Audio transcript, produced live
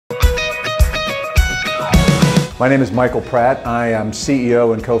My name is Michael Pratt. I am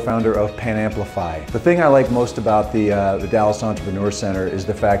CEO and co-founder of PanAmplify. The thing I like most about the Dallas Entrepreneur Center is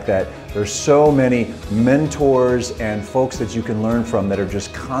the fact that there's so many mentors and folks that you can learn from that are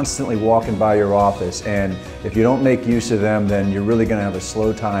just constantly walking by your office, and if you don't make use of them, then you're really going to have a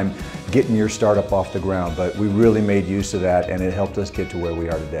slow time getting your startup off the ground. But we really made use of that, and it helped us get to where we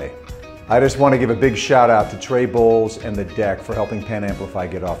are today. I just want to give a big shout out to Trey Bowles and the DEC for helping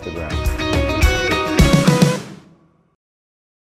PanAmplify get off the ground.